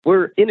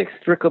We're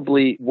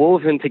inextricably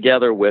woven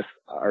together with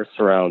our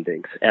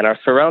surroundings, and our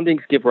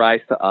surroundings give rise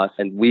to us,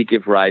 and we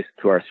give rise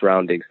to our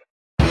surroundings.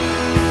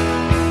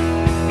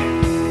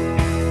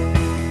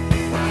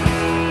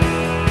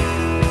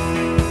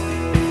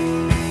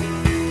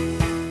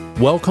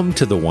 Welcome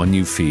to The One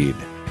You Feed.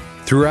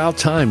 Throughout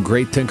time,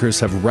 great thinkers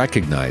have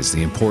recognized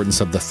the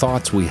importance of the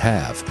thoughts we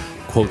have.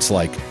 Quotes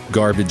like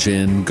garbage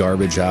in,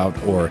 garbage out,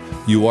 or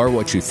you are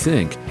what you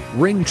think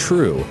ring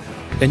true.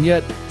 And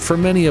yet, for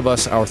many of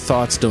us, our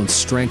thoughts don't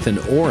strengthen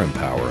or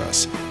empower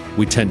us.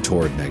 We tend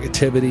toward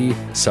negativity,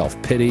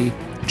 self-pity,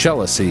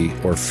 jealousy,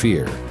 or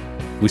fear.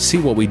 We see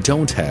what we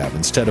don't have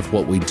instead of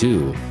what we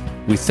do.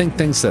 We think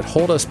things that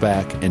hold us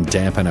back and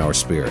dampen our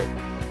spirit.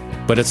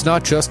 But it's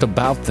not just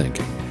about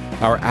thinking.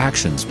 Our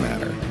actions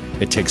matter.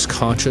 It takes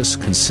conscious,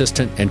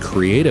 consistent, and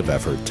creative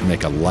effort to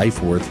make a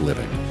life worth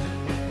living.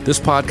 This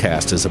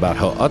podcast is about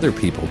how other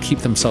people keep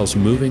themselves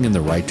moving in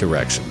the right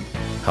direction,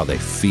 how they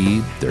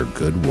feed their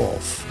good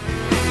wolf.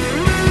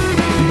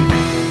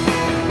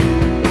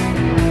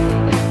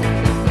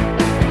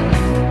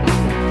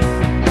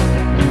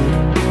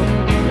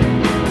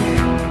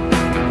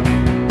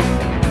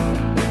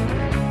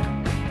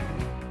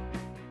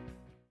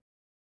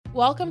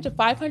 Welcome to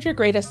 500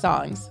 Greatest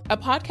Songs, a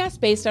podcast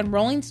based on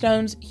Rolling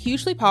Stone's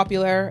hugely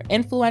popular,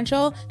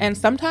 influential, and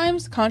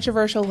sometimes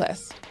controversial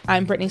list.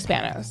 I'm Brittany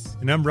Spanos.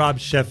 And I'm Rob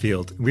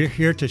Sheffield. We're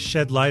here to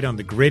shed light on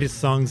the greatest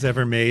songs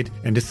ever made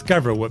and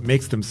discover what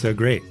makes them so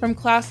great. From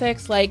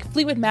classics like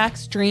Fleetwood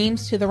Mac's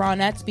Dreams to the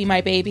Ronettes' Be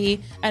My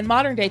Baby, and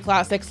modern-day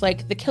classics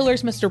like The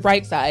Killers' Mr.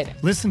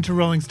 Brightside. Listen to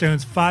Rolling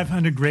Stone's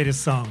 500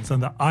 Greatest Songs on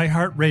the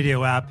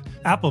iHeartRadio app,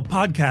 Apple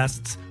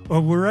Podcasts,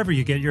 or wherever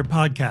you get your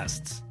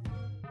podcasts.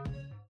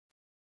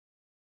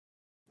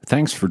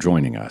 Thanks for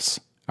joining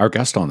us. Our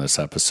guest on this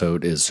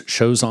episode is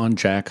Shozan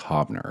Jack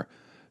Haubner.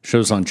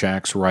 Shozan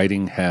Jack's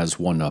writing has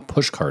won a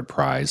Pushcart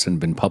Prize and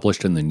been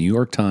published in the New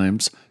York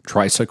Times,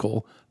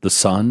 Tricycle, The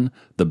Sun,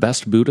 the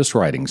Best Buddhist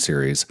Writing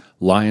Series,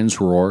 Lion's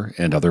Roar,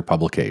 and other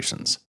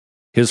publications.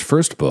 His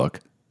first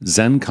book,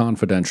 Zen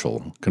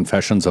Confidential,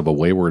 Confessions of a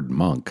Wayward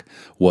Monk,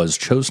 was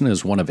chosen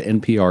as one of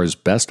NPR's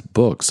best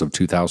books of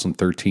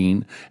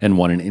 2013 and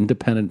won an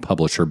Independent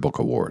Publisher Book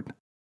Award.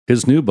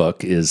 His new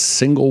book is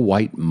Single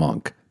White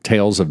Monk,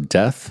 Tales of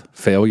Death,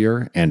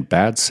 Failure, and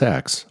Bad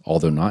Sex,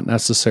 although not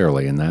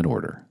necessarily in that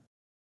order.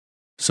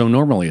 So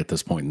normally at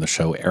this point in the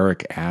show,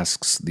 Eric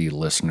asks the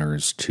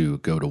listeners to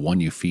go to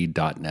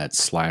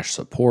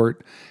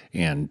oneyoufeed.net/support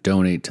and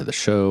donate to the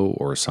show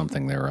or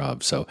something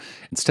thereof. So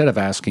instead of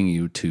asking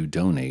you to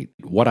donate,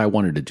 what I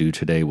wanted to do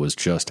today was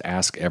just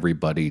ask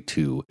everybody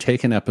to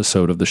take an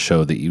episode of the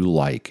show that you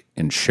like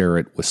and share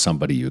it with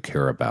somebody you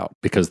care about,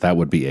 because that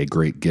would be a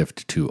great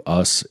gift to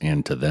us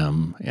and to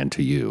them and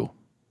to you.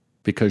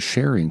 Because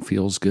sharing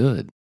feels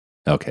good.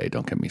 Okay,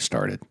 don't get me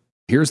started.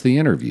 Here's the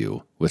interview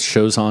with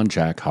Shozan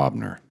Jack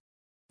Haubner.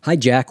 Hi,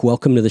 Jack.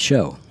 Welcome to the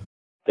show.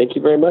 Thank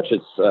you very much.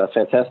 It's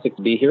fantastic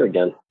to be here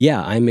again.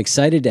 Yeah, I'm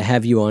excited to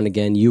have you on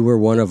again. You were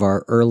one of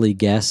our early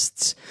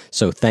guests,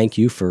 so thank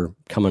you for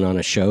coming on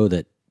a show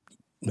that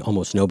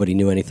almost nobody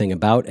knew anything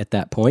about at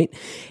that point.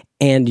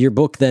 And your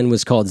book then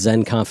was called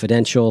Zen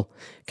Confidential,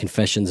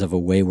 Confessions of a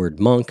Wayward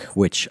Monk,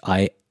 which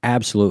I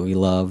absolutely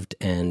loved,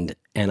 and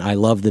I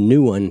love the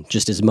new one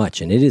just as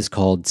much, and it is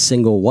called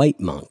Single White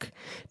Monk,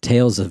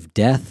 Tales of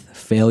Death,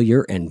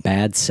 Failure, and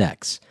Bad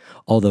Sex,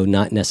 although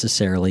not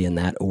necessarily in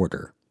that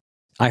order.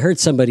 I heard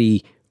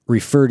somebody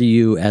refer to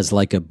you as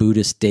like a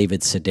Buddhist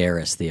David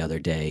Sedaris the other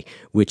day,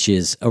 which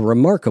is a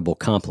remarkable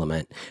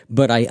compliment,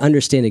 but I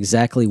understand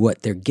exactly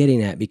what they're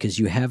getting at because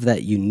you have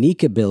that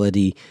unique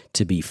ability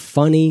to be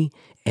funny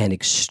and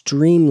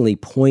extremely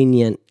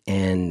poignant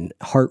and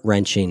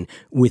heart-wrenching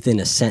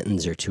within a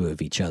sentence or two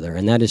of each other.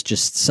 And that is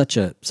just such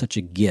a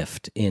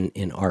gift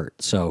in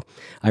art. So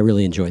I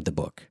really enjoyed the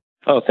book.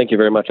 Oh, thank you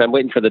very much. I'm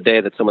waiting for the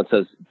day that someone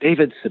says,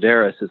 David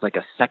Sedaris is like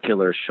a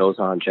secular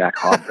Shozan Jack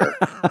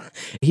Haubner.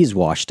 He's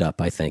washed up,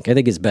 I think. I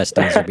think his best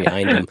days are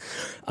behind him.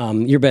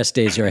 Your best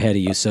days are ahead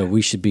of you, so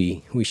we should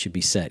be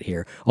set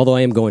here. Although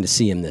I am going to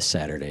see him this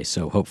Saturday,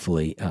 so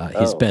hopefully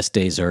his best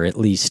days are at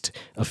least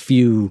a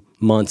few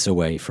months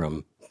away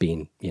from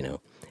being,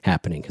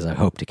 happening, because I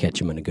hope to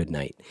catch him on a good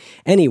night.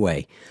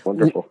 Anyway,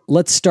 wonderful.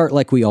 Let's start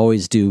like we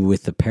always do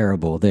with the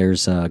parable.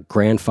 There's a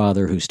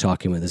grandfather who's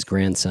talking with his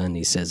grandson.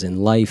 He says, in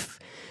life,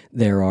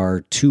 there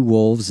are two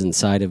wolves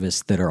inside of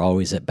us that are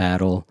always at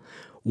battle.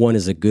 One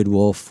is a good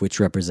wolf, which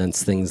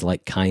represents things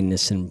like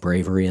kindness and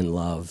bravery and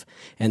love.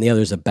 And the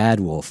other is a bad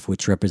wolf,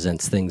 which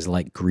represents things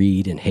like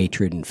greed and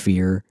hatred and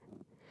fear.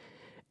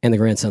 And the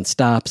grandson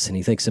stops and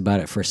he thinks about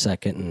it for a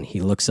second and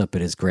he looks up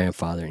at his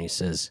grandfather and he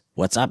says,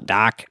 "What's up,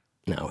 Doc?"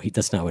 No,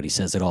 that's not what he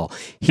says at all.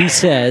 He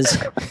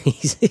says,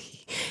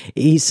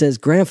 he says,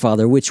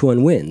 "Grandfather, which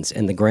one wins?"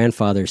 And the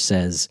grandfather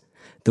says,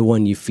 "The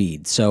one you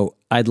feed." So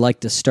I'd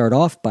like to start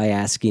off by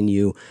asking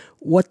you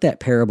what that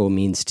parable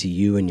means to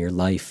you in your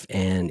life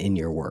and in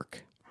your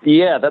work.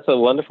 Yeah, that's a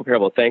wonderful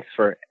parable. Thanks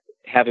for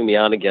having me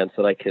on again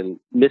so that I can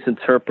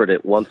misinterpret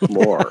it once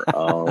more.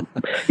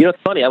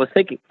 It's funny.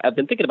 I've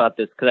been thinking about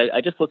this because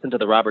I just listened to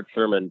the Robert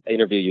Thurman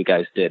interview you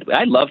guys did.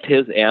 I loved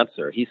his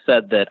answer. He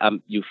said that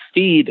you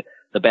feed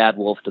the bad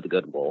wolf to the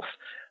good wolf.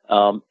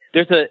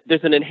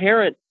 There's an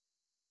inherent,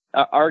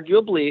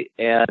 arguably,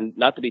 and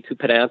not to be too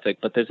pedantic,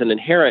 but there's an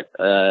inherent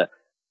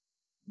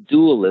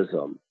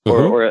dualism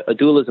or a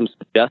dualism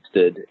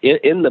suggested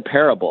in the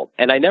parable.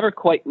 And I never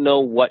quite know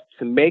what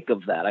to make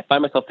of that. I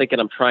find myself thinking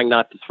I'm trying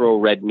not to throw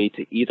red meat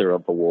to either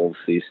of the wolves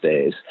these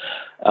days.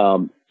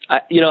 I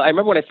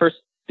remember when I first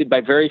did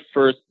my very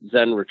first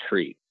Zen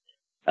retreat.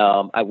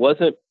 I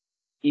wasn't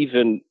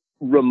even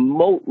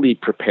remotely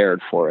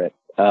prepared for it.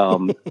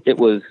 It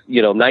was,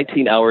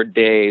 19-hour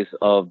days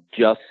of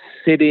just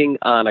sitting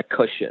on a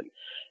cushion,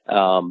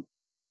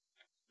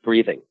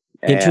 breathing.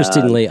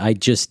 Interestingly, I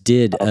just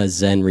did a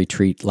Zen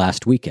retreat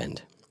last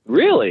weekend.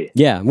 Really?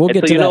 Yeah, we'll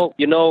get to that.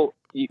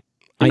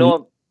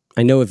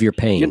 I know of your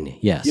pain.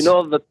 Yes.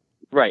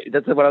 Right.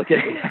 That's what I was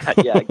getting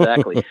at. Yeah,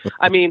 exactly.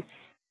 I mean,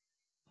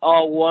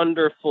 a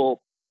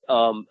wonderful,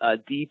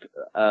 deep,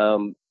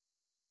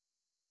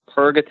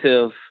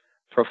 purgative,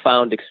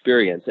 profound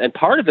experience. And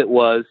part of it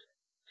was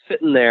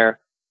sitting there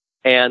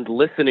and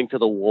listening to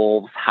the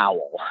wolves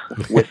howl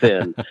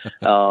within,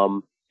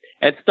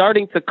 and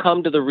starting to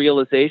come to the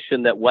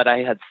realization that what I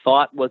had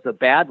thought was a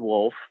bad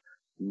wolf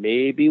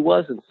maybe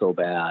wasn't so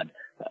bad.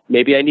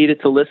 Maybe I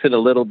needed to listen a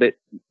little bit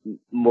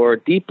more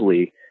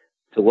deeply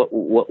to what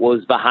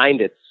was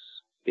behind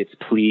its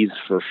pleas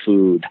for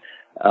food.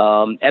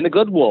 And the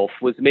good wolf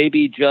was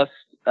maybe just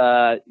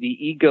the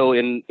ego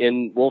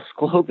in wolf's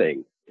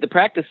clothing. The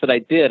practice that I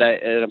did,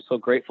 and I'm so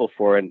grateful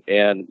for,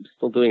 and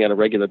still doing on a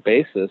regular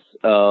basis,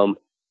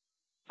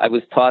 I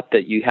was taught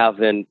that you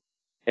haven't.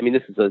 I mean,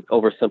 this is an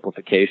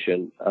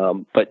oversimplification,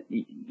 but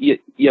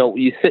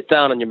you sit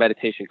down on your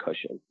meditation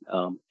cushion.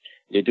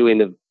 You're doing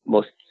the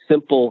most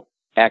simple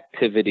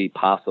activity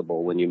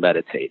possible when you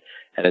meditate,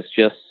 and it's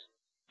just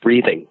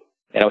breathing.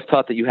 And I was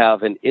taught that you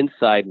have an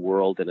inside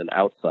world and an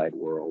outside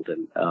world,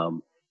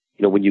 and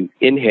when you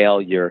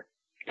inhale, you're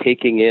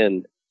taking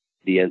in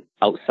the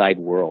outside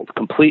world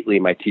completely.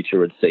 My teacher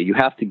would say you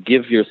have to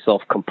give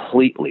yourself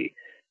completely,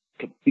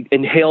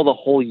 inhale the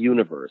whole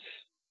universe.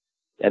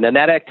 And then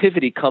that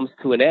activity comes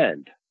to an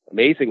end,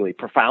 amazingly,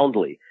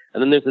 profoundly.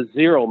 And then there's a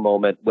zero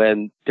moment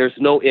when there's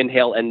no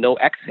inhale and no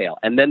exhale.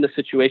 And then the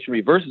situation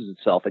reverses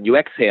itself and you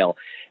exhale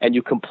and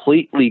you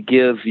completely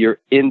give your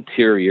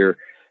interior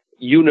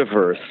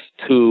universe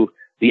to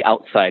the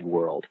outside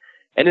world.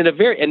 And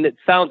and it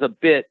sounds a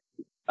bit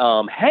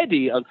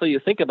heady until you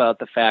think about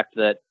the fact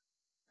that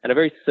in a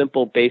very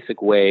simple,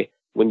 basic way,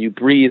 when you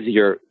breathe,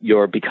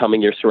 you're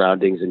becoming your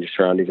surroundings, and your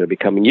surroundings are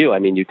becoming you. I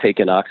mean, you take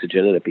in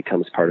oxygen, and it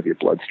becomes part of your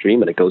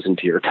bloodstream, and it goes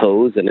into your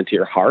toes and into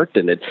your heart,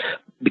 and it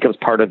becomes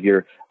part of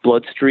your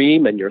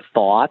bloodstream and your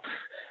thoughts.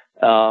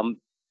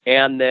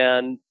 And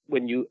then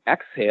when you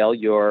exhale,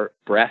 your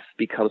breath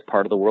becomes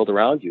part of the world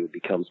around you. It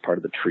becomes part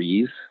of the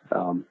trees.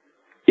 And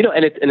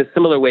it's in a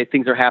similar way,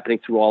 things are happening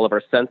through all of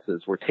our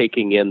senses. We're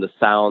taking in the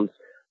sounds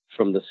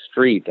from the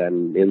street.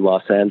 I'm in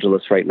Los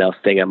Angeles right now,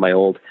 staying at my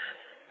old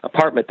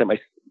apartment that my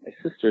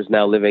sister's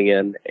now living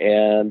in,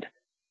 and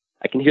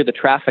I can hear the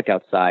traffic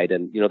outside,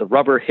 and the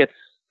rubber hits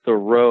the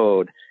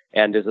road,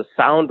 and there's a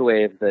sound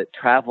wave that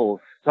travels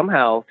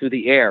somehow through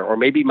the air, or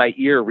maybe my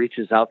ear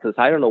reaches out to this.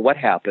 I don't know what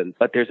happens,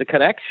 but there's a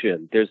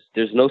connection. There's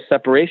no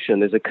separation.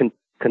 There's a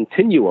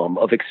continuum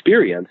of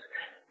experience.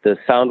 The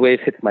sound wave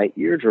hits my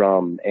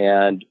eardrum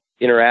and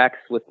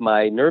interacts with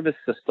my nervous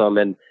system,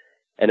 and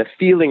a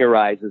feeling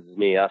arises in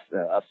me. A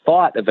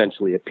thought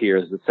eventually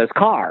appears that says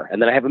car.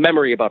 And then I have a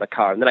memory about a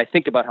car. And then I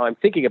think about how I'm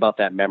thinking about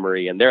that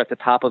memory. And there at the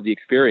top of the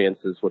experience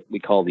is what we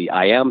call the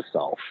I am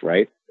self,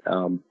 right?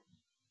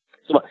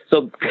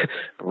 So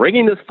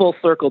bringing this full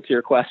circle to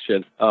your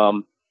question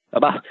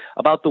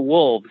about the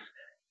wolves,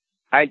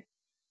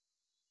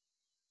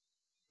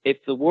 if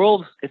the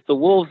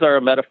wolves are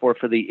a metaphor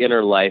for the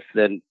inner life,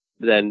 then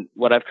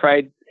what I've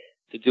tried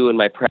to do in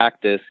my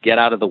practice, get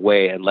out of the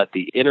way and let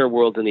the inner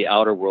world and the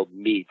outer world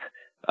meet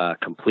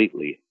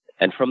completely.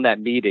 And from that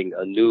meeting,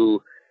 a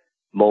new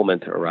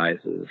moment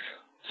arises.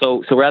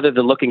 So rather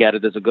than looking at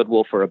it as a good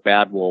wolf or a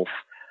bad wolf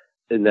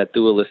in that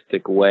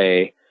dualistic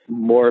way,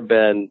 more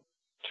been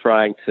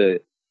trying to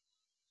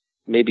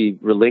maybe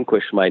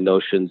relinquish my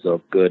notions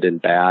of good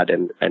and bad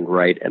and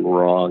right and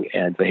wrong,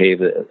 and behave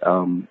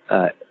in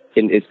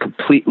as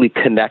completely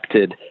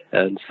connected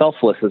and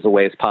selfless as a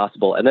way as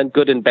possible, and then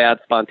good and bad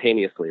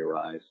spontaneously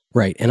arise.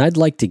 Right, and I'd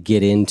like to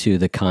get into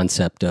the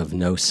concept of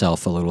no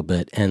self a little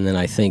bit, and then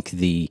I think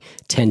the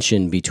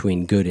tension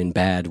between good and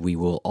bad we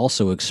will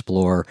also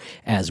explore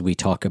as we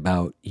talk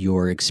about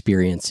your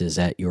experiences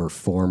at your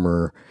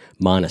former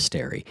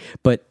monastery.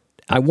 But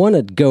I want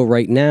to go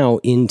right now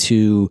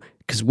into,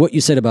 because what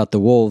you said about the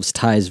wolves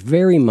ties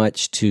very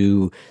much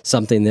to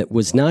something that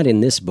was not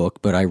in this book,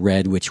 but I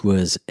read, which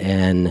was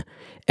an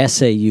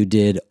essay you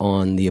did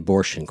on the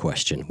abortion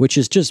question, which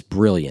is just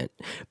brilliant.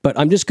 But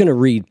I'm just going to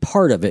read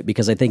part of it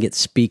because I think it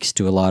speaks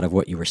to a lot of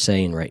what you were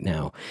saying right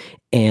now.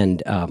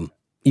 And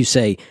You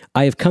say,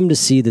 I have come to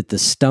see that the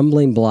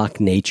stumbling block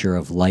nature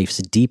of life's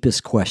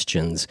deepest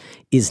questions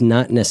is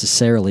not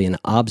necessarily an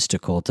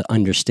obstacle to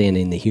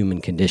understanding the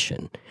human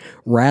condition.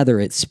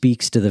 Rather, it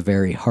speaks to the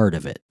very heart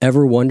of it.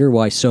 Ever wonder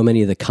why so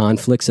many of the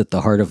conflicts at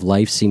the heart of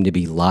life seem to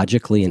be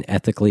logically and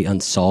ethically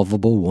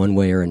unsolvable one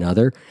way or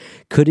another?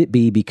 Could it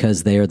be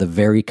because they are the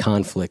very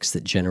conflicts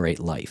that generate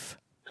life?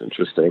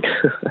 Interesting.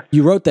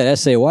 You wrote that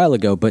essay a while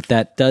ago, but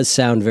that does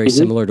sound very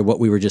similar to what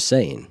we were just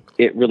saying.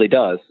 It really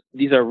does.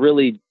 These are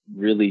really,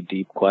 really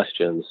deep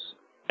questions,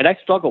 and I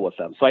struggle with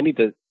them. So I need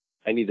to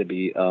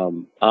be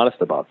honest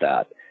about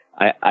that.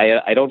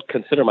 I don't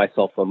consider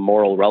myself a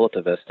moral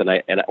relativist,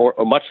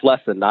 or much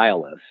less a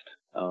nihilist.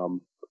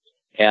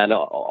 And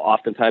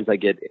oftentimes I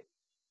get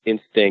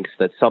instincts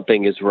that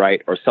something is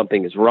right or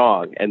something is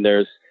wrong, and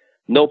there's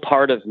no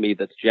part of me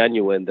that's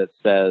genuine that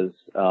says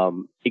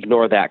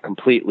ignore that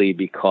completely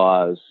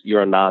because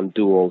you're a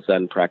non-dual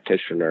Zen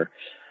practitioner.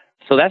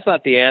 So that's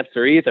not the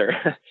answer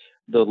either.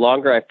 The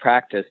longer I've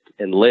practiced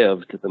and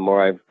lived, the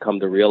more I've come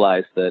to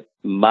realize that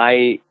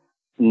my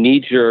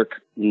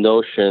knee-jerk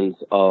notions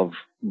of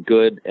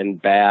good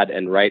and bad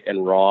and right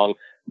and wrong,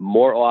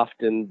 more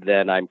often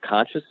than I'm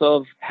conscious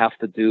of, have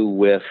to do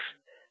with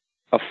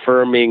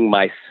affirming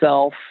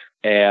myself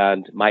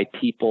and my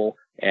people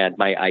and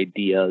my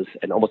ideas,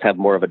 and almost have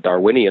more of a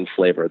Darwinian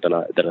flavor than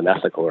an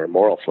ethical or a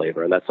moral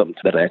flavor. And that's something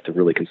that I have to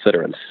really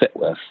consider and sit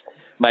with.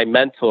 My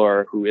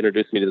mentor, who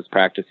introduced me to this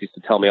practice, used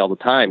to tell me all the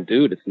time,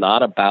 dude, it's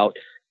not about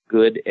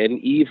good and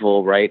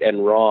evil, right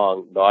and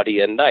wrong, naughty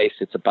and nice.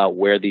 It's about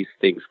where these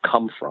things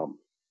come from.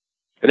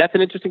 And that's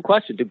an interesting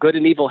question. Do good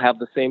and evil have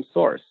the same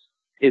source?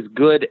 Is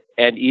good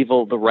and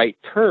evil the right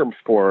term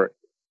for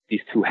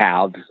these two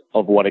halves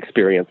of one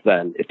experience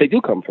then, if they do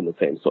come from the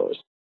same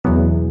source?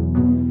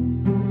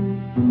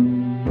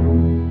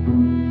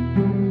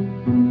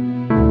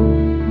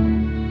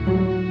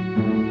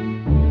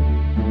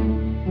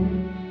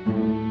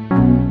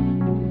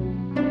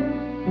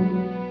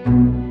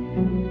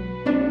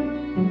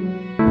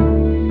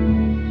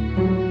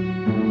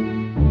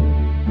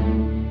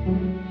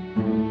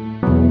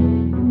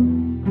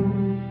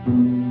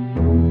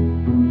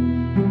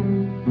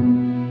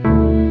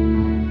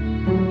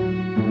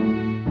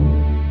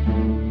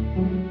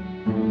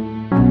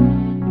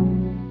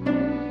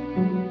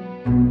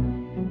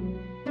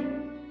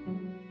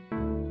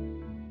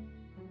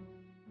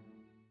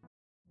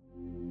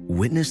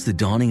 Witness the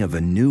dawning of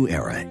a new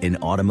era in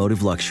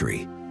automotive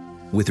luxury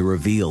with a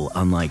reveal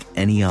unlike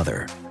any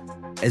other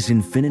as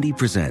Infiniti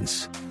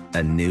presents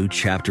a new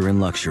chapter in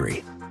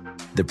luxury,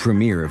 the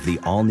premiere of the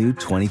all-new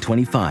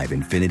 2025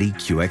 Infiniti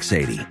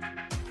QX80.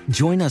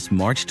 Join us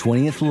March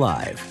 20th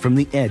live from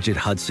the Edge at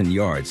Hudson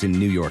Yards in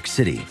New York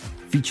City,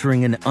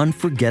 featuring an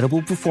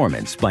unforgettable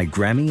performance by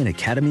Grammy and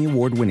Academy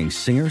Award-winning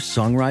singer,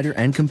 songwriter,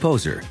 and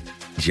composer,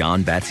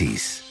 Jon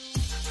Batiste.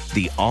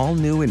 The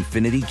all-new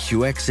Infiniti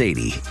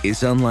QX80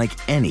 is unlike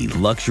any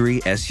luxury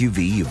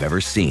SUV you've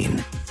ever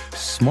seen.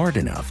 Smart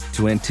enough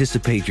to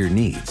anticipate your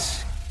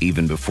needs,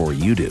 even before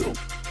you do.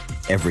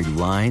 Every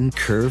line,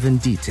 curve,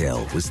 and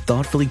detail was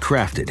thoughtfully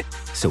crafted,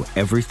 so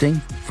everything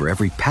for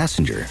every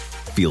passenger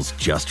feels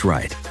just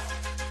right.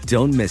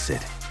 Don't miss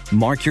it.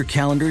 Mark your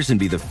calendars and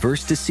be the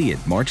first to see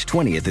it March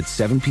 20th at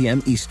 7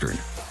 p.m. Eastern,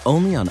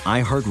 only on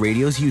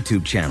iHeartRadio's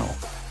YouTube channel.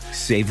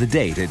 Save the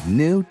date at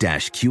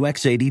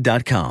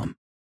new-QX80.com.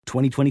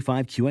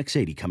 2025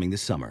 QX80 coming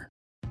this summer.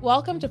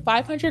 Welcome to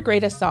 500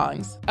 Greatest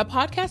Songs, a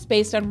podcast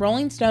based on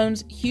Rolling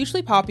Stone's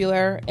hugely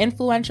popular,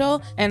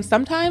 influential, and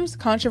sometimes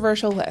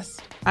controversial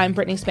list. I'm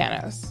Brittany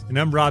Spanos. And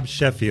I'm Rob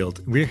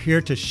Sheffield. We're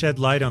here to shed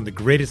light on the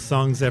greatest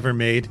songs ever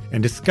made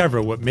and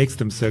discover what makes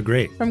them so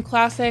great. From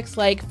classics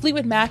like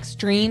Fleetwood Mac's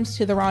Dreams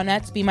to the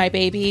Ronettes' Be My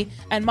Baby,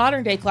 and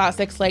modern-day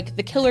classics like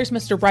The Killer's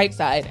Mr.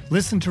 Brightside.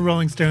 Listen to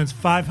Rolling Stone's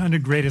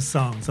 500 Greatest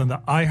Songs on the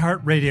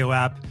iHeartRadio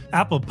app,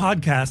 Apple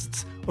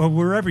Podcasts, or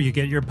wherever you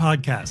get your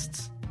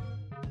podcasts.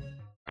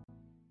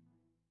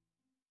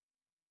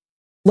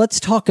 Let's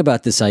talk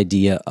about this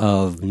idea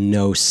of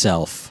no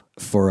self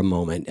for a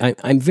moment.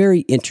 I'm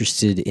very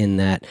interested in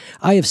that.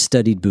 I have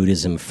studied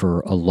Buddhism for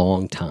a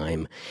long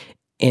time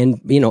and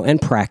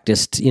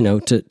practiced,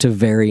 to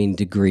varying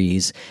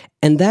degrees.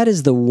 And that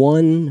is the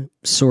one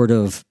sort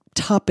of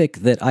topic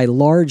that I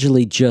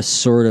largely just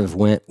sort of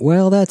went,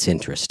 well, that's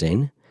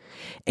interesting,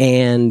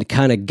 and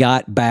kind of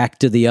got back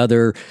to the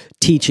other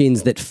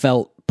teachings that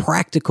felt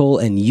practical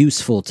and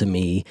useful to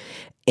me.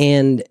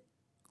 And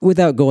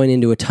without going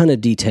into a ton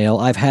of detail,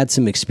 I've had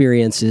some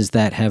experiences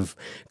that have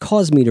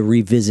caused me to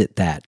revisit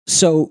that.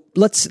 So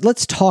let's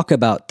talk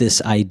about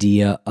this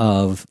idea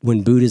of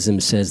when Buddhism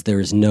says there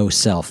is no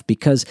self,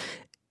 because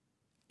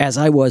as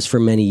I was for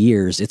many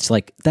years, it's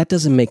like, that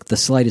doesn't make the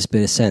slightest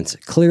bit of sense.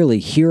 Clearly,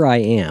 here I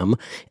am,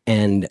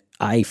 and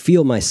I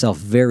feel myself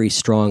very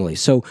strongly.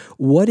 So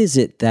what is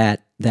it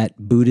that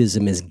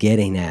Buddhism is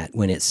getting at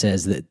when it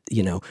says that,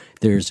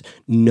 there's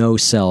no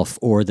self,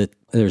 or that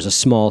there's a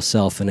small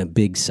self and a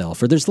big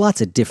self, or there's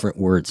lots of different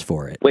words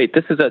for it. Wait,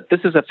 this is a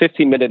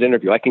 15-minute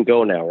interview. I can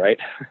go now, right?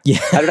 Yeah.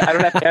 I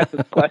don't have to ask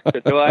this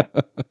question, do I?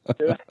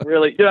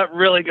 Really, you're not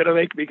really going to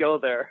make me go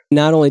there.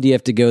 Not only do you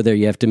have to go there,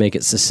 you have to make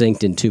it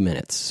succinct in 2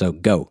 minutes. So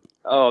go.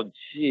 Oh,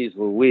 geez,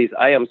 Louise,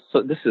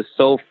 this is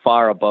so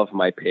far above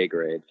my pay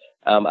grade.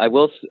 I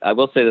will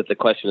say that the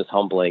question is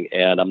humbling,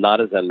 and I'm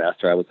not a Zen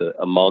master. I was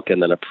a monk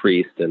and then a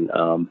priest, and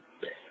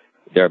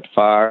there are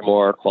far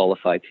more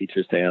qualified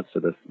teachers to answer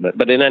this.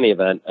 But in any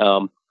event,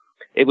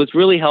 it was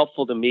really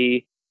helpful to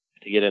me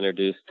to get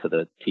introduced to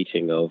the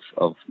teaching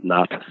of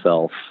not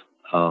self.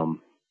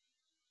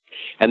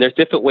 And there's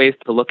different ways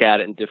to look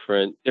at it and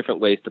different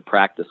ways to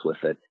practice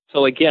with it.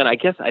 So again, I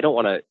guess I don't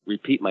want to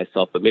repeat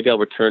myself, but maybe I'll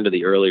return to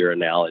the earlier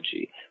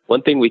analogy.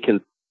 One thing we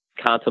can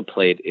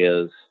contemplate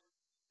is,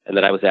 and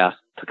that I was asked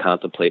to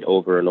contemplate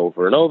over and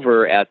over and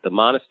over at the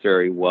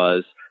monastery,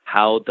 was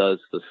how does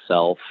the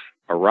self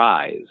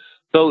arise?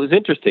 So it was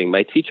interesting.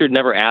 My teacher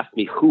never asked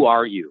me, who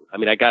are you? I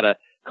mean, I got a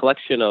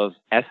collection of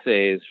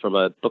essays from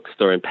a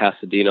bookstore in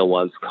Pasadena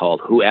once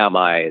called Who Am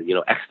I?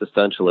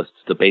 Existentialists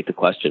debate the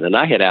question. And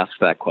I had asked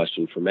that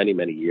question for many,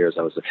 many years.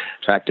 I was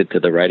attracted to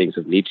the writings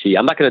of Nietzsche.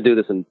 I'm not going to do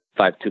this in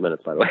 2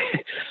 minutes, by the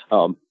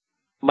way.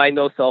 My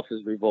no self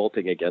is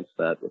revolting against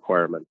that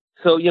requirement.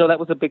 So, that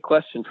was a big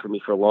question for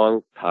me for a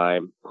long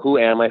time. Who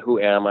am I?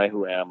 Who am I?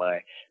 Who am I?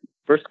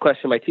 First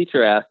question my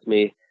teacher asked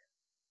me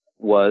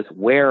was,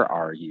 where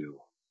are you?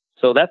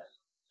 So that's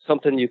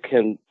something you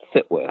can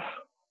sit with.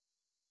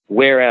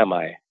 Where am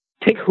I?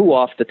 Take who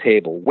off the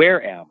table.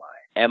 Where am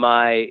I? Am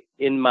I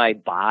in my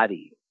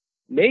body?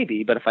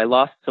 Maybe, but if I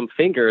lost some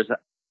fingers,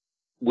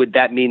 would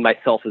that mean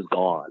myself is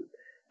gone?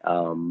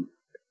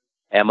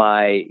 Am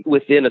I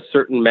within a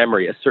certain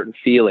memory, a certain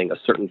feeling, a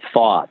certain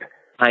thought?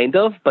 Kind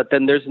of, but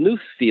then there's new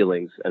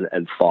feelings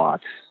and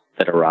thoughts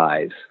that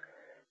arise.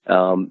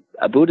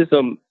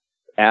 Buddhism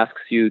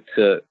asks you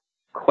to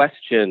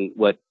question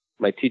what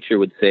my teacher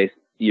would say.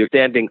 You're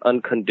standing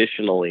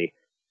unconditionally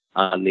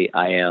on the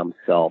I am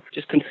self.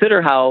 Just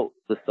consider how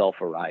the self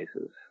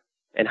arises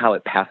and how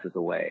it passes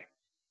away.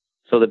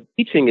 So the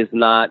teaching is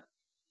not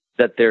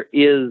that there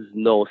is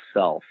no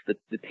self.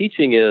 The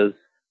teaching is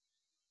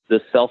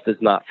the self is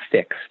not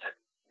fixed.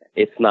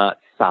 It's not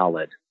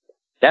solid.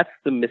 That's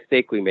the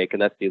mistake we make,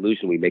 and that's the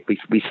illusion we make.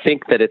 We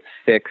think that it's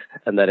fixed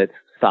and that it's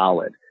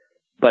solid,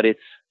 but it's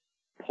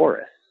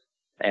porous.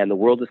 And the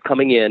world is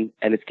coming in,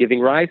 and it's giving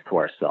rise to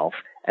ourself.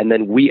 And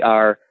then we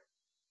are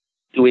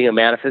doing an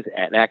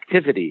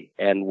activity,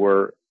 and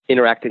we're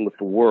interacting with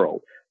the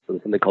world. So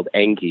there's something called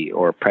engi,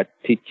 or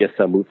pratitya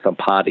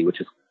samutsampati, which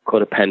is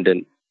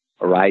codependent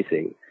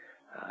arising.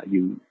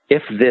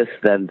 If this,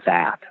 then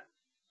that.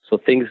 So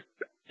things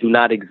do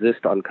not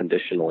exist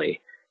unconditionally,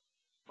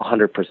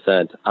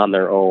 100% on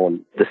their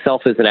own. The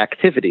self is an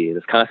activity. It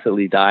is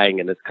constantly dying,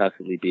 and it's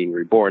constantly being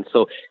reborn.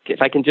 So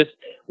if I can just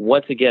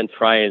once again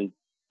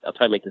I'll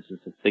try to make this as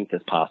succinct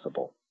as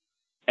possible.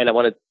 And I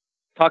want to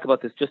talk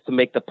about this just to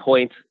make the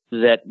point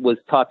that was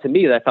taught to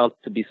me that I found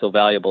to be so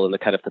valuable in the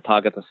kind of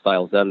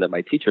Tathagata-style Zen that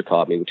my teacher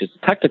taught me, which is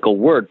a technical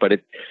word, but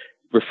it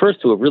refers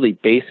to a really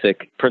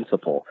basic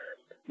principle,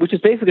 which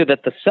is basically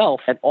that the self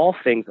and all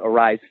things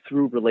arise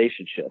through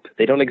relationship.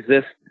 They don't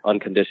exist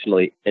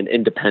unconditionally and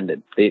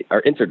independent. They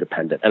are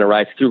interdependent and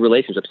arise through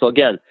relationship. So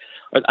again,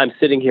 I'm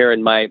sitting here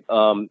in my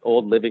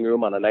old living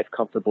room on a nice,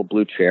 comfortable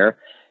blue chair,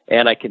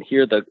 and I can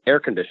hear the air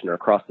conditioner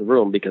across the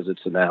room because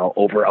it's now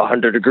over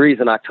 100 degrees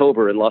in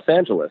October in Los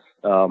Angeles.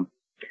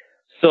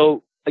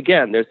 So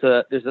again, there's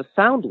a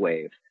sound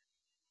wave,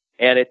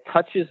 and it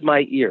touches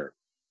my ear,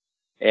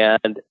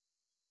 and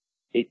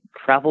it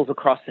travels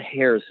across the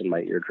hairs in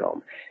my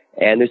eardrum.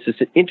 And there's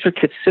this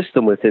intricate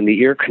system within the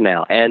ear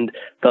canal, and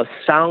the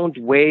sound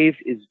wave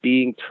is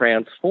being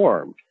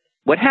transformed.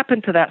 What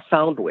happened to that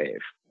sound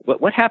wave?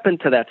 What happened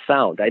to that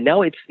sound? I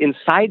know it's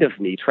inside of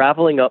me,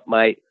 traveling up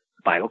my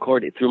spinal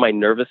cord, through my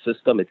nervous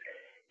system. It's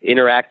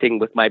interacting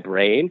with my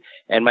brain,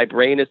 and my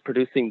brain is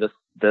producing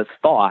this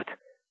thought,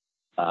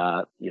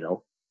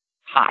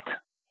 hot,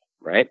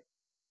 right?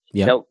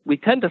 Yeah. Now, we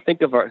tend to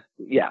think of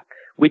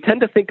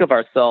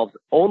ourselves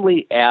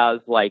only as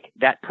like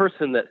that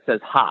person that says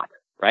hot,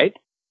 right?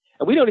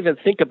 And we don't even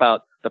think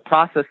about the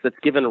process that's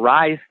given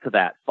rise to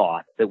that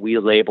thought that we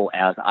label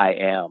as I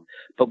am.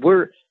 But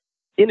we're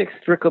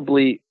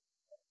inextricably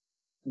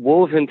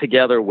woven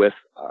together with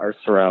our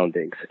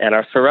surroundings, and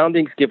our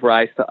surroundings give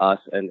rise to us,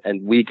 and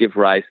we give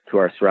rise to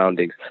our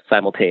surroundings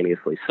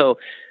simultaneously. So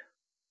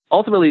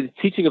ultimately, the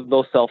teaching of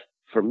no self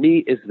for me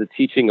is the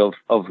teaching of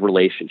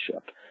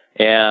relationship,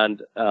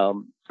 and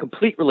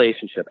complete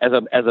relationship as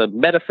a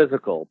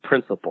metaphysical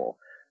principle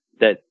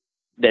that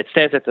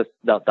stands at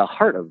the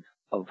heart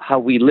of how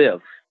we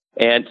live.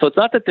 And so it's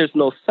not that there's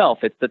no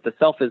self, it's that the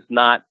self is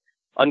not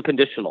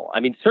unconditional. I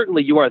mean,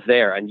 certainly you are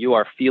there and you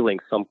are feeling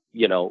some,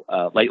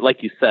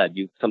 like you said,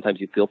 sometimes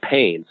you feel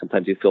pain,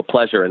 sometimes you feel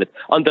pleasure, and it's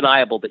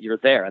undeniable that you're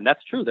there. And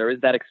that's true. There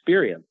is that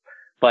experience,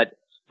 but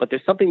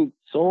there's something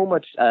so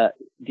much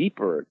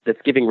deeper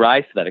that's giving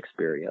rise to that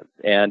experience.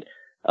 And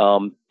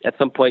At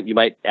some point, you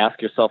might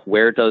ask yourself,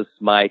 where does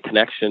my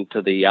connection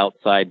to the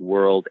outside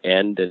world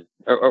end,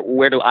 or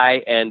where do I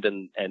end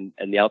and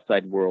the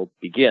outside world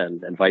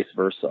begin, and vice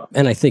versa?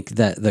 And I think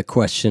that the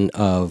question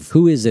of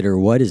who is it or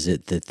what is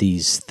it that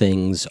these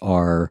things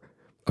are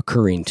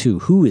occurring to,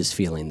 who is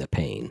feeling the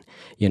pain,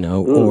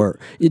 or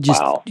it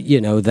just, Wow.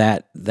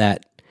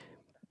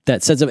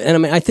 That sense of, and I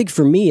mean, I think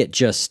for me,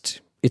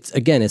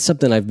 it's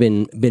something I've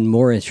been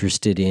more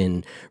interested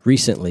in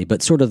recently,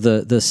 but sort of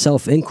the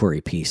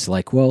self-inquiry piece,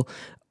 like, well,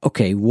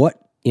 okay, what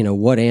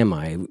am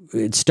I?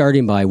 It's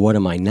starting by what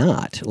am I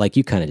not? Like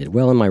you kind of did.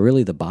 Well, am I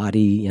really the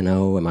body? Am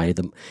I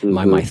am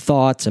I my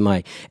thoughts?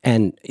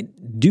 And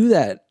do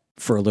that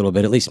for a little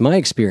bit. At least my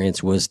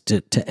experience was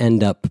to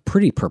end up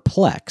pretty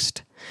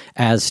perplexed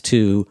as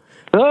to.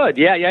 Good.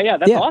 Yeah.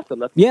 That's awesome.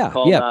 That's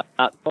called not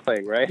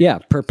knowing, right? Yeah.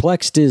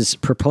 Perplexed is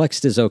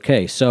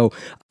okay. So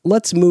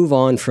let's move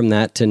on from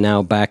that to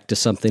now back to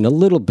something a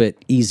little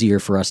bit easier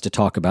for us to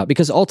talk about,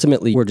 because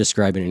ultimately we're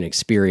describing an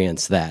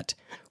experience that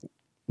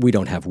we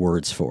don't have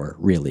words for,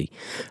 really.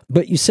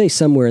 But you say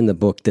somewhere in the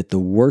book that the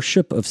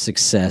worship of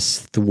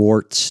success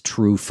thwarts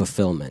true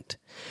fulfillment.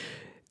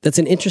 That's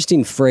an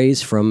interesting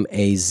phrase from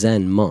a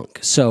Zen monk.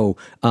 So,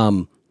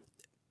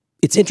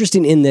 it's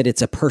interesting in that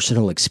it's a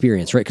personal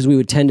experience, right? Because we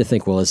would tend to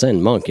think, well, a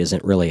Zen monk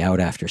isn't really out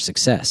after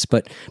success.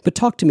 But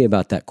talk to me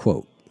about that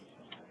quote.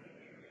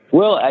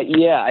 Well,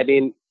 I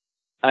mean,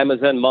 I'm a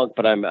Zen monk,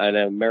 but I'm an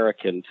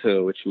American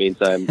too, which means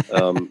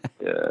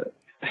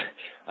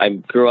I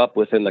grew up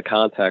within the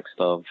context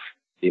of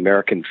the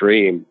American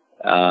dream.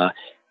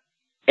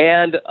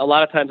 And a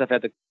lot of times I've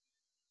had to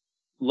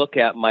look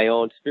at my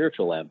own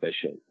spiritual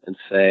ambition and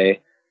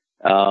say,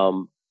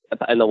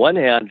 on the one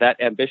hand,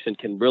 that ambition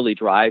can really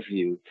drive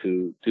you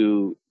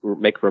to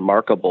make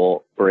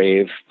remarkable,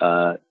 brave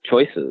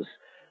choices.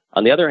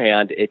 On the other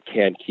hand, it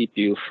can keep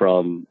you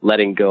from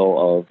letting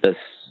go of the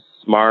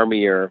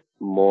smarmier,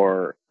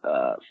 more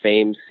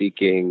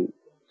fame-seeking,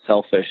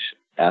 selfish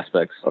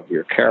aspects of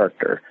your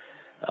character.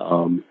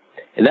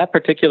 In that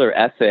particular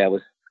essay, I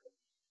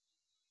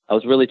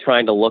was really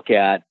trying to look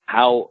at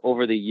how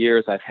over the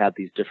years I've had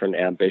these different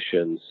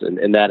ambitions. And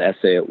in that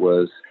essay, it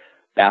was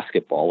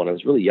basketball. When I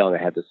was really young,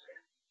 I had this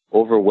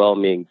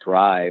overwhelming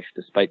drive,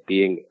 despite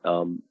being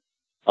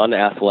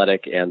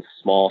unathletic and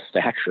small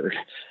statured.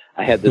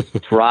 I had this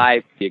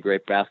drive to be a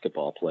great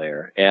basketball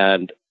player.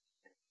 And,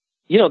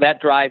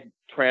 that drive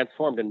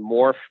transformed and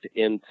morphed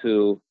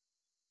into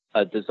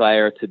a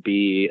desire to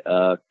be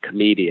a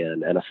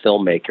comedian and a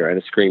filmmaker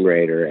and a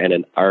screenwriter and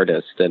an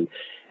artist. And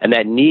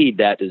that need,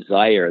 that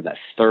desire, that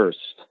thirst.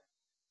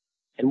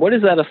 And what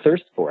is that a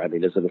thirst for? I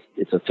mean,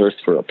 it's a thirst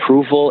for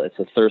approval. It's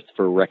a thirst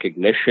for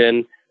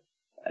recognition.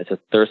 It's a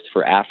thirst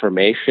for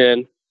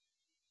affirmation.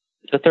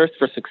 It's a thirst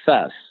for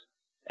success.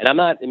 And I'm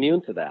not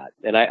immune to that.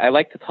 And I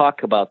like to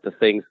talk about the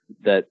things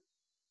that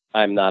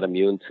I'm not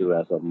immune to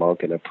as a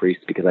monk and a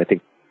priest, because I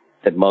think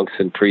that monks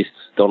and priests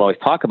don't always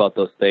talk about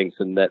those things,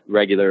 and that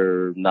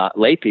regular, not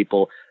lay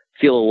people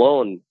feel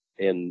alone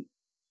in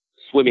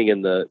swimming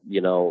in the,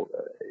 in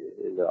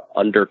the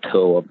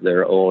undertow of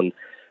their own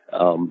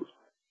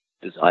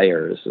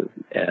desires.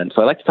 And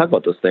so I like to talk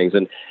about those things.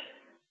 And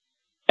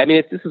I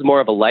mean, this is more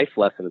of a life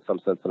lesson in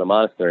some sense than a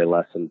monastery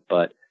lesson,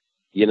 but,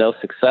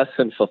 success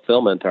and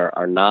fulfillment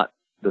are not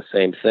the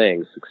same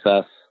thing.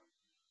 Success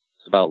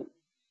is about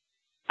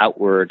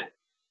outward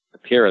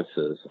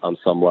appearances on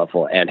some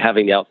level and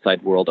having the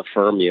outside world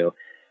affirm you.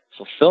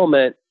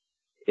 Fulfillment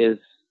is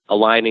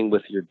aligning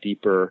with your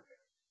deeper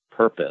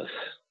purpose,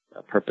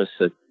 a purpose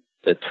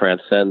that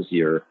transcends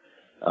your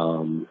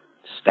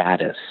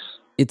status.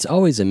 It's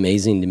always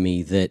amazing to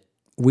me that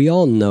we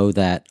all know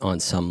that on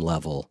some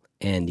level,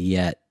 and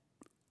yet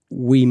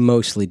we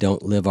mostly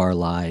don't live our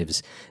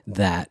lives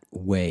that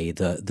way.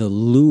 The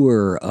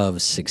lure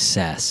of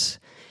success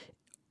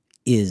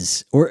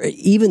is, or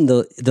even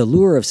the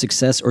lure of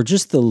success, or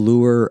just the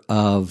lure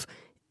of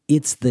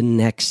it's the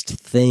next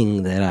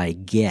thing that I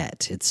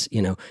get. It's,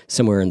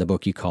 somewhere in the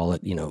book you call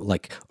it,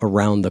 like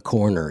around the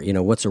corner,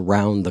 what's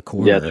around the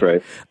corner. Yeah, that's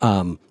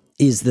right.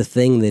 Is the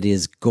thing that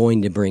is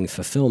going to bring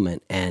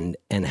fulfillment, and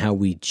how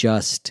we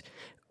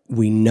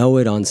know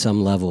it on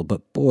some level,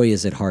 but boy,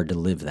 is it hard to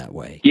live that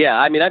way. Yeah,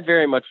 I mean, I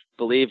very much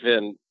believe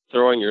in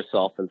throwing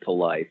yourself into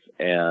life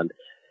and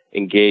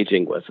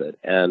engaging with it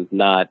and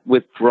not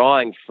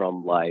withdrawing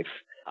from life.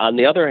 On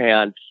the other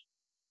hand,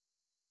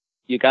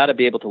 you got to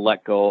be able to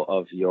let go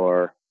of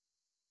your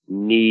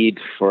need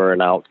for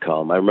an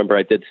outcome. I remember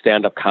I did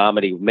stand-up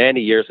comedy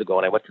many years ago,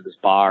 and I went to this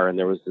bar, and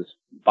there was this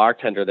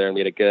bartender there, and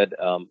we had a good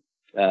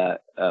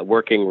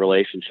working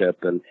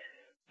relationship, and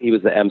he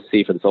was the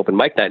MC for this open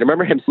mic night. I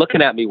remember him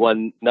looking at me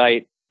one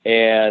night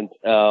and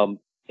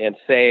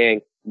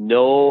saying,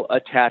 "No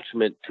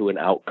attachment to an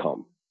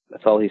outcome."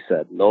 That's all he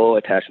said. No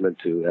attachment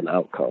to an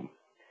outcome,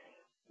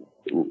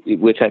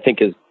 which I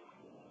think is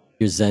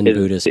your Zen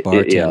Buddhist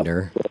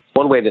bartender. Yeah.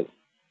 One way that,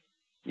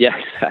 yeah,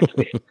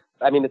 exactly.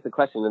 I mean, it's a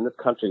question in this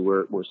country.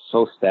 We're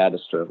so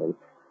status driven,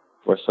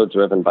 We're so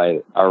driven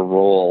by our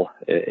role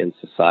in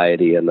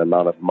society and the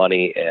amount of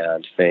money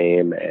and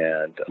fame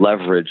and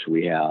leverage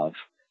we have.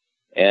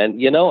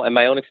 And, in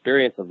my own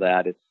experience of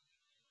that,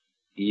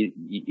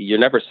 you're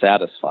never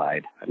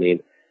satisfied. I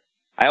mean,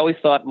 I always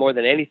thought more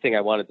than anything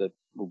I wanted to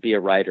be a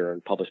writer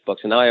and publish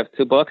books. And now I have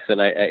 2 books,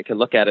 and I can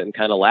look at it and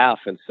kind of laugh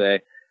and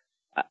say,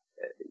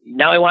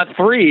 now I want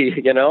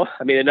 3,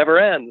 I mean, it never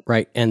ends.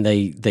 Right. And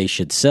they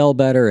should sell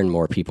better, and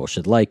more people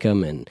should like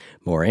them, and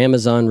more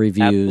Amazon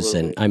reviews.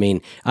 Absolutely. And I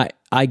mean,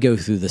 I go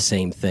through the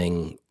same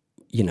thing,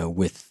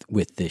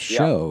 with this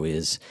show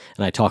and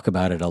I talk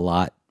about it a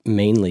lot,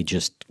 mainly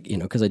just,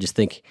 because I just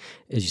think,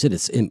 as you said,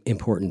 it's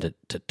important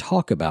to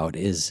talk about,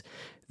 is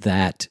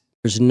that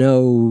there's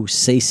no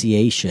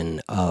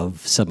satiation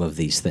of some of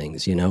these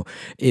things.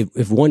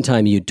 If one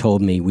time you'd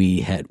told me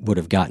we would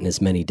have gotten as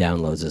many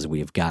downloads as we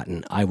have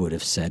gotten, I would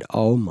have said,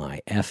 "Oh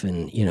my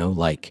effing,"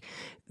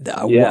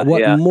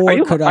 what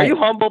more could I? Are you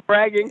humble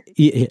bragging?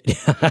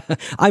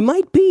 I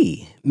might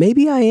be.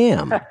 Maybe I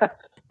am.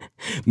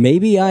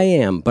 Maybe I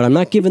am, but I'm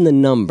not giving the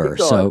number.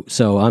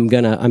 So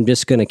I'm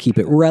just gonna keep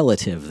it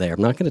relative there.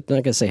 I'm not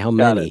gonna say how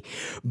many,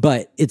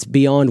 but it's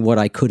beyond what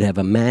I could have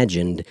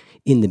imagined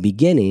in the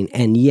beginning,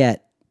 and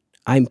yet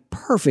I'm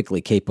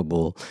perfectly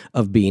capable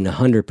of being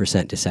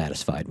 100%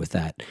 dissatisfied with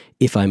that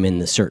if I'm in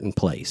a certain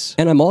place.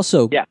 And I'm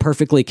also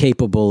perfectly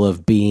capable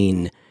of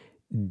being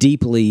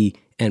deeply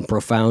and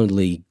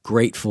profoundly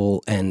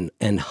grateful and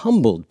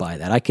humbled by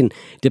that. I can,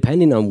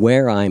 depending on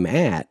where I'm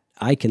at,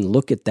 I can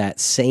look at that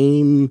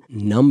same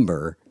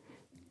number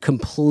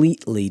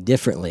completely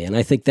differently. And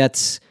I think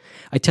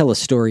I tell a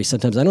story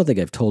sometimes, I don't think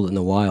I've told it in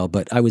a while,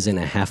 but I was in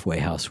a halfway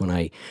house when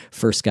I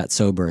first got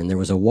sober, and there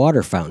was a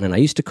water fountain, and I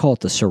used to call it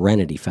the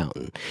Serenity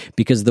Fountain,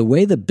 because the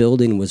way the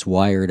building was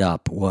wired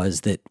up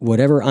was that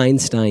whatever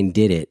Einstein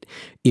did it,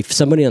 if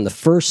somebody on the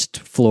first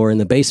floor in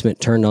the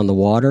basement turned on the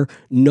water,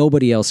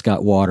 nobody else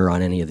got water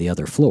on any of the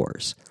other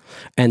floors.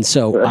 And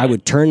so I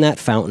would turn that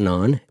fountain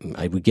on,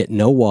 I would get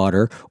no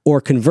water, or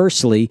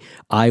conversely,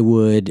 I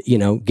would,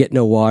 get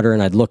no water,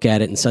 and I'd look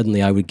at it and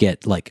suddenly I would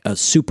get like a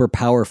super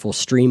powerful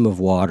stream of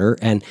water.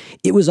 And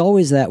it was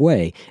always that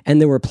way.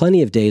 And there were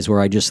plenty of days where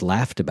I just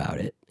laughed about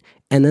it.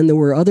 And then there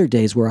were other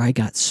days where I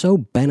got so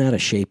bent out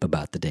of shape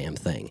about the damn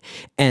thing.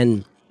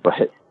 And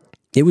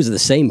it was the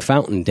same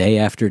fountain day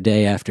after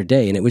day after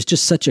day. And it was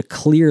just such a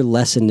clear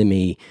lesson to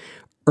me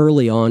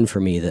early on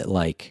for me that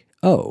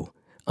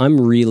I'm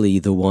really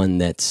the one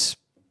that's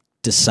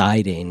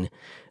deciding.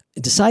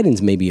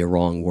 Deciding's maybe a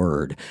wrong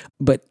word,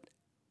 but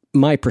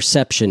my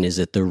perception is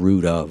at the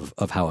root of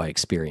how I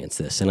experience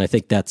this. And I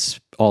think that's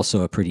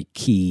also a pretty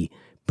key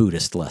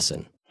Buddhist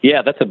lesson.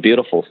 Yeah, that's a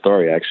beautiful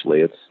story,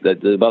 actually. It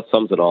about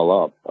sums it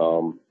all up.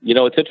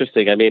 It's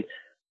interesting. I mean,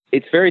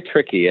 it's very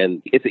tricky,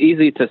 and it's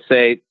easy to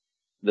say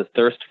the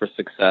thirst for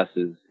success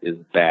is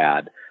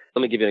bad.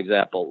 Let me give you an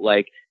example.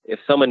 Like, if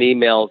someone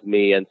emails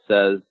me and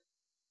says,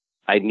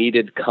 I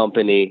needed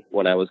company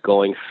when I was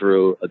going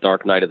through a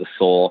dark night of the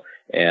soul,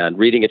 and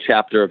reading a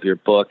chapter of your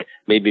book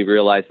made me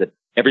realize that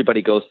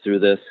everybody goes through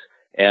this,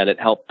 and it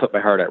helped put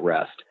my heart at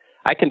rest.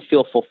 I can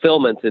feel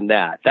fulfillment in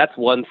that. That's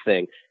one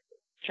thing.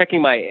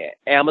 Checking my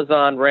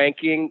Amazon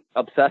ranking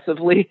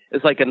obsessively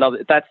is like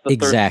another. That's the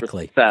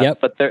exactly. thirst for success.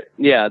 Yep. But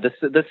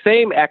the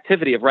same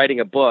activity of writing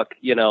a book.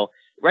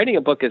 Writing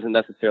a book isn't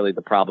necessarily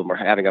the problem, or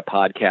having a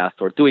podcast,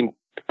 or doing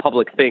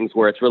public things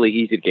where it's really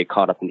easy to get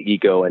caught up in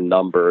ego and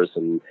numbers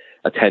and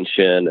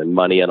attention and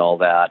money and all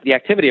that. The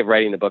activity of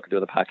writing the book or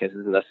doing the podcast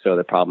isn't necessarily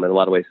the problem in a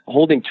lot of ways.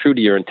 Holding true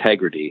to your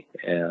integrity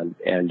and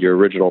your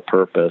original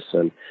purpose,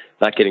 and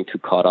not getting too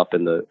caught up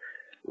in the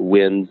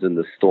winds and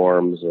the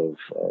storms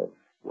of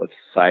what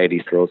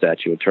society throws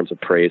at you in terms of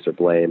praise or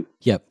blame.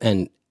 Yep,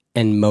 and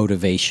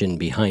motivation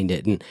behind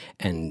it,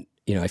 and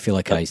I feel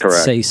like That's I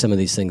correct. say some of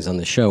these things on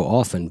the show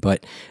often,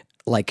 but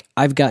like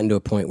I've gotten to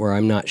a point where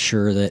I'm not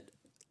sure that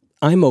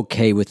I'm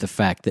okay with the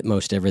fact that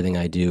most everything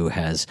I do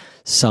has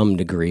some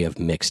degree of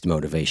mixed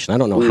motivation. I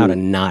don't know how to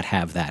not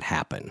have that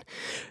happen.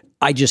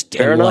 I just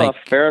Fair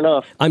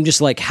enough. I'm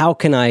just like, how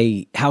can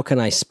I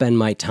spend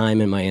my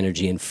time and my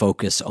energy and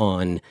focus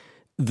on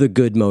the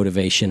good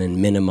motivation and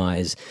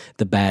minimize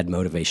the bad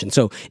motivation?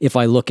 So if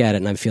I look at it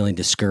and I'm feeling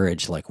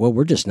discouraged, like, well,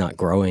 we're just not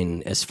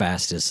growing as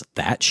fast as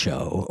that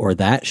show or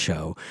that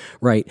show,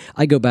 right?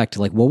 I go back to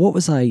like, well,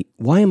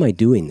 why am I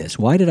doing this?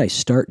 Why did I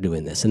start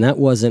doing this? And that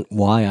wasn't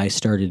why I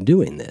started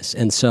doing this.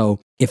 And so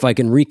if I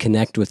can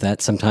reconnect with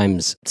that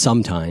sometimes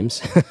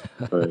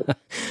Right.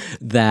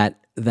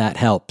 that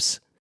helps.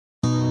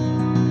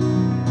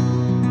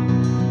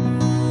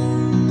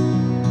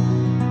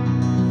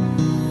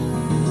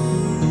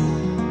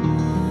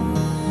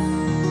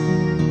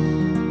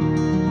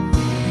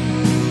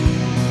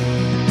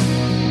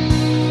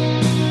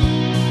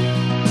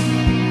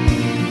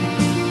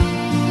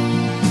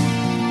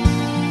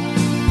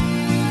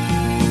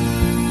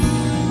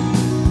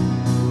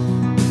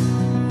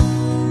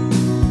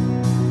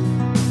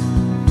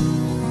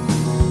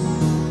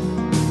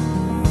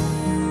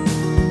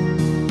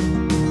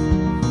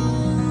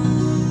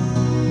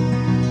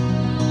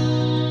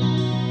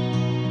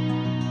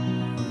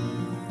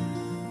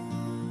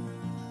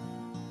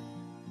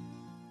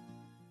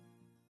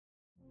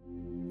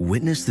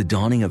 Witness the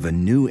dawning of a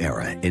new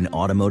era in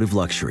automotive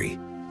luxury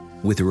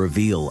with a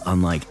reveal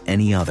unlike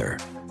any other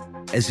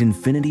as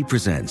Infiniti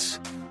presents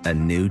a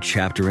new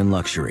chapter in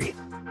luxury,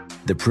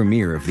 the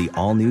premiere of the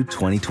all-new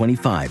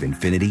 2025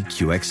 Infiniti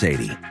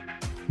QX80.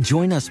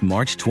 Join us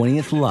March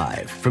 20th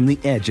live from the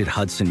Edge at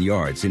Hudson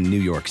Yards in New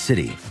York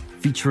City,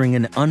 featuring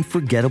an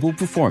unforgettable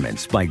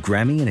performance by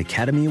Grammy and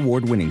Academy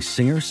Award-winning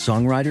singer,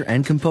 songwriter,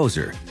 and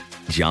composer,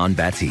 Jon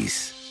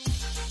Batiste.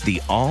 The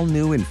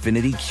all-new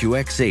Infiniti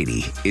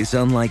QX80 is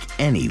unlike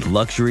any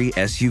luxury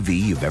SUV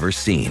you've ever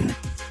seen.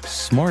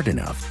 Smart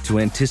enough to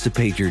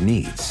anticipate your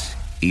needs,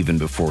 even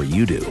before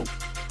you do.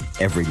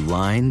 Every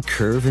line,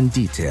 curve, and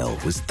detail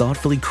was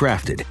thoughtfully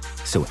crafted,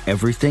 so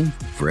everything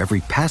for every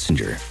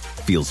passenger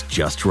feels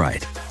just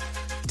right.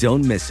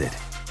 Don't miss it.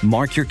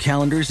 Mark your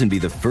calendars and be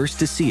the first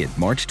to see it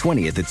March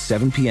 20th at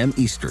 7 p.m.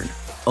 Eastern,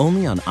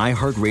 only on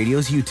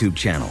iHeartRadio's YouTube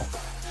channel.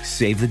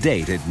 Save the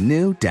date at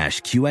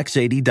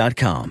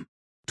new-QX80.com.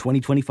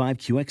 2025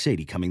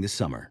 QX80 coming this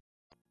summer.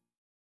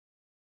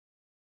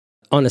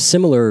 On a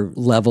similar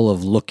level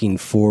of looking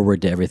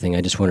forward to everything,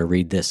 I just want to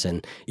read this.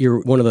 And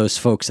you're one of those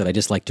folks that I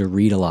just like to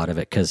read a lot of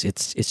it because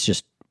it's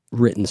just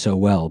written so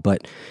well.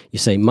 But you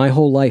say, my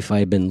whole life I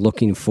have been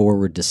looking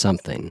forward to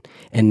something,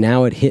 and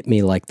now it hit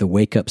me like the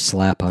wake-up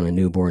slap on a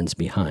newborn's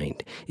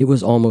behind. It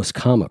was almost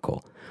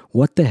comical.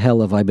 What the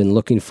hell have I been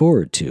looking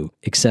forward to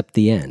except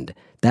the end?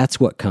 That's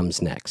what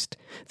comes next.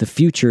 The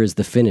future is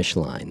the finish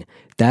line.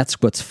 That's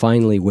what's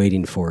finally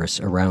waiting for us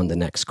around the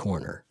next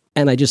corner.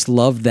 And I just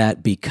love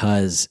that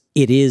because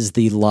it is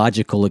the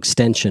logical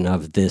extension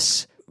of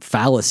this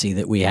fallacy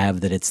that we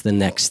have that it's the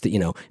next,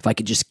 if I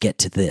could just get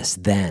to this,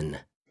 then.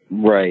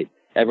 Right.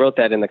 I wrote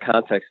that in the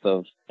context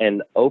of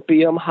an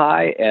opium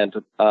high and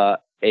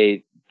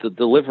the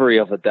delivery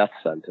of a death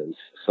sentence.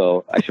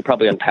 So I should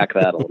probably unpack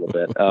that a little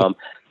bit.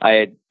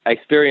 I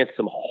experienced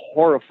some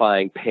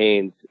horrifying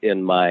pains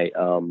in my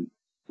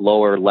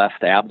lower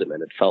left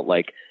abdomen. It felt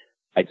like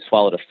I'd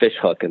swallowed a fish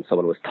hook and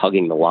someone was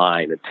tugging the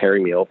line and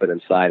tearing me open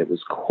inside. It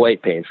was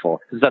quite painful.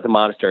 This is at the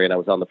monastery, and I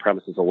was on the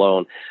premises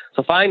alone.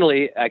 So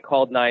finally, I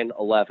called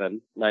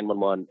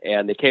 911,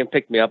 and they came,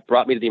 picked me up,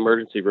 brought me to the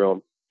emergency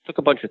room, took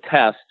a bunch of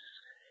tests,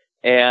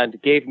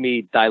 and gave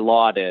me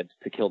Dilaudid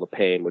to kill the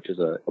pain, which is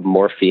a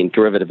morphine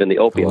derivative in the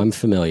opium. Oh, I'm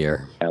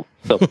familiar. Yeah.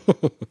 So,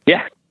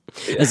 yeah.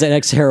 As an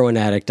ex-heroin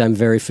addict, I'm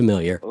very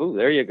familiar. Oh,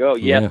 there you go.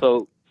 Yeah.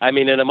 So, I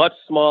mean, in a much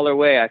smaller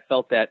way, I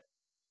felt that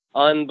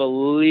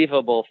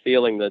unbelievable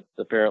feeling that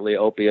apparently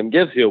opium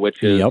gives you,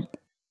 which is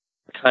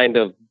kind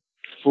of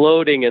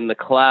floating in the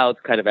clouds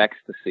kind of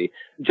ecstasy.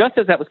 Just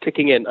as that was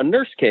kicking in, a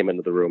nurse came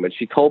into the room, and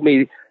she told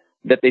me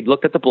that they'd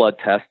looked at the blood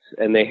tests,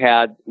 and they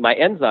had my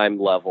enzyme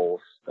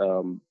levels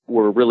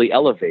were really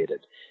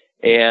elevated.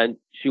 And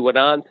she went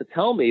on to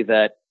tell me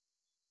that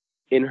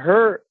in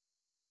her,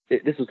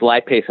 this was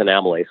lipase and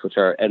amylase, which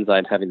are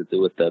enzymes having to do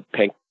with the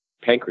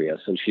pancreas.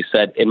 And she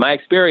said, in my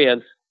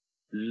experience,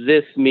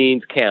 this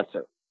means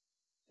cancer.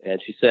 And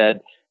she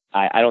said,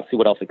 I don't see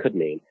what else it could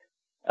mean.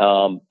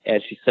 And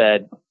she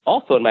said,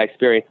 also in my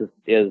experience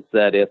is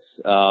that it's,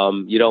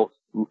 you don't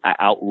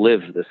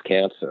outlive this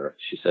cancer.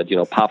 She said,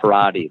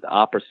 Pavarotti, the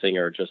opera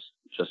singer, just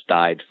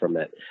died from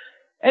it.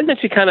 And then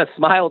she kind of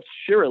smiled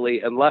cheerily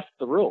and left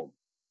the room.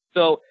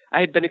 So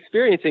I had been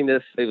experiencing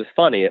this. It was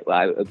funny.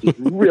 I was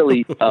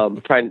really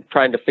trying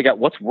to figure out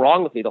what's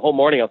wrong with me. The whole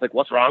morning I was like,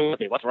 what's wrong with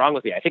me? What's wrong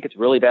with me? I think it's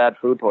really bad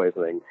food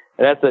poisoning.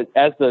 And as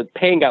the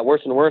pain got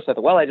worse and worse, I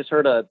thought, well, I just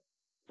heard a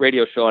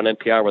radio show on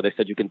NPR where they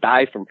said you can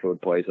die from food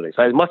poisoning.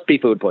 So it must be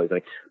food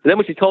poisoning. But then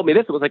when she told me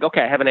this, it was like,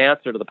 okay, I have an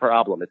answer to the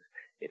problem.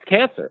 It's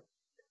cancer.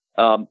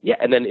 And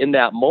then in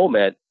that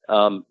moment,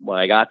 when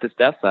I got this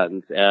death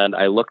sentence and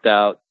I looked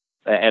out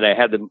and I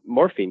had the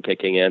morphine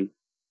kicking in,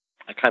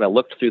 I kind of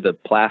looked through the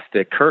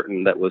plastic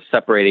curtain that was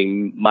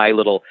separating my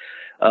little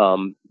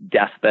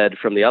deathbed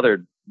from the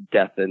other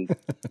death and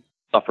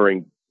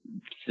suffering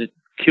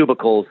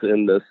cubicles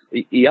in this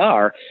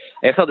ER.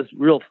 And I saw this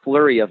real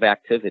flurry of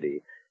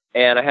activity.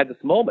 And I had this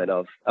moment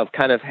of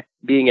kind of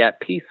being at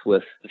peace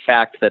with the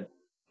fact that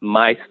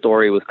my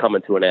story was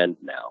coming to an end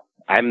now.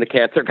 I'm the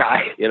cancer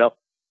guy,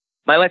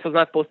 My life was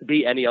not supposed to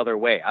be any other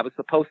way. I was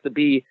supposed to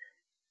be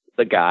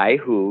the guy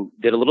who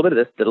did a little bit of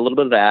this, did a little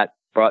bit of that,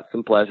 brought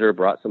some pleasure,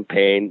 brought some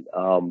pain,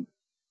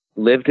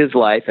 lived his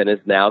life, and is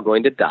now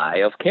going to die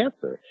of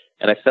cancer.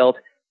 And I felt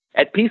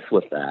at peace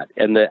with that.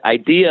 And the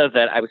idea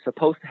that I was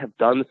supposed to have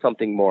done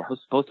something more, I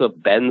was supposed to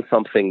have been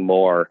something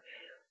more,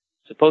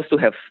 supposed to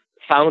have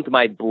found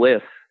my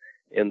bliss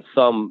in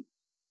some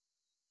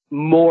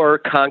more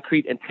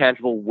concrete and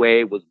tangible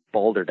way was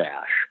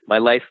balderdash. My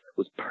life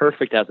was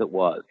perfect as it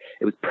was.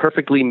 It was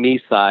perfectly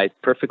me-sized,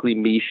 perfectly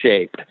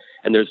me-shaped,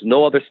 and there's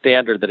no other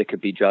standard that it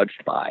could be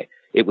judged by.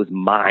 It was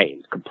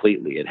mine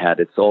completely. It had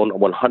its own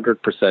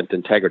 100%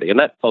 integrity, and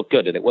that felt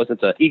good. And it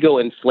wasn't an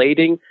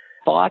ego-inflating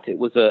thought. It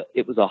was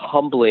a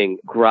humbling,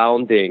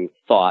 grounding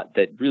thought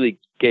that really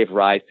gave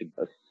rise to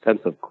a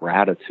sense of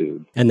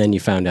gratitude. And then you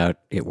found out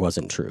it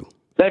wasn't true.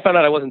 Then I found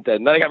out I wasn't dead.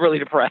 And then I got really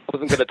depressed. I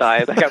wasn't going to die.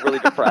 And I got really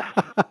depressed.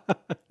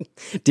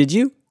 Did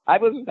you?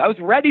 I was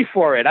ready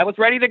for it. I was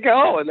ready to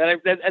go. And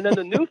then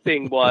the new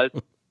thing was,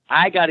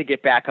 I got to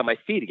get back on my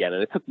feet again.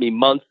 And it took me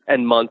months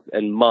and months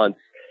and months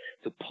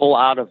to pull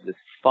out of this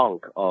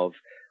funk of,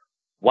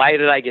 why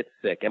did I get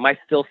sick? Am I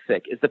still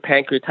sick? Is the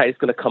pancreatitis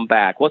going to come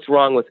back? What's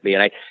wrong with me?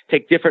 And I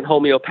take different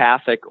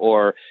homeopathic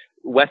or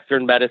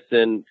Western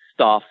medicine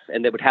stuff,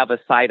 and they would have a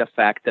side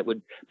effect that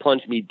would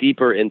plunge me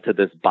deeper into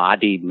this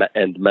body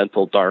and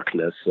mental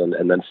darkness.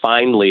 And then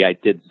finally I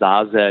did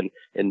Zazen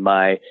in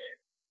my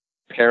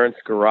parents'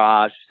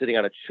 garage, sitting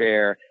on a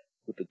chair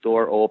with the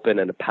door open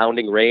and a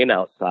pounding rain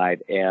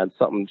outside, and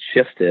something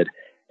shifted.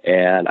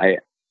 And I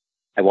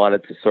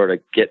wanted to sort of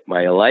get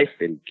my life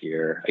in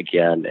gear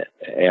again.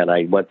 And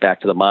I went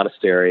back to the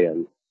monastery,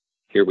 and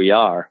here we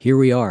are. Here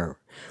we are.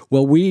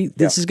 Well,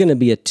 this is going to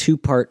be a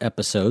 2-part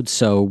episode,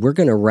 so we're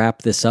going to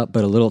wrap this up,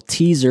 but a little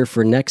teaser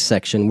for next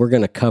section. We're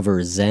going to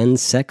cover Zen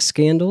sex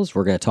scandals.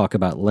 We're going to talk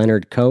about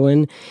Leonard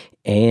Cohen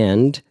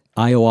and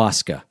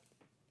ayahuasca.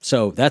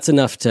 So that's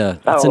enough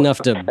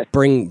to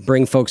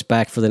bring folks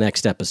back for the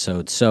next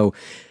episode. So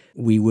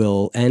we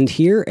will end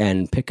here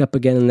and pick up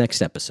again in the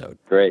next episode.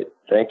 Great.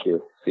 Thank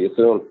you. See you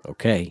soon.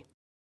 Okay.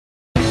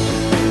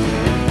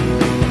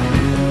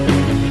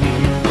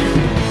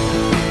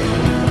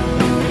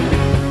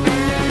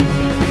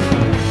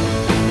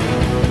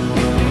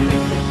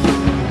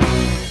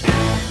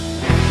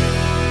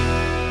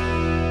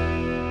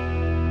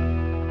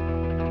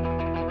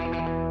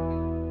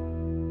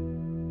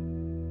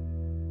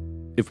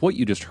 If what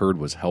you just heard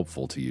was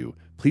helpful to you,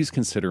 please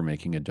consider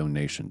making a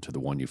donation to the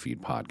One You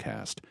Feed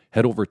podcast.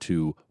 Head over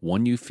to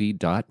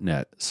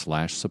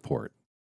oneyoufeed.net/support.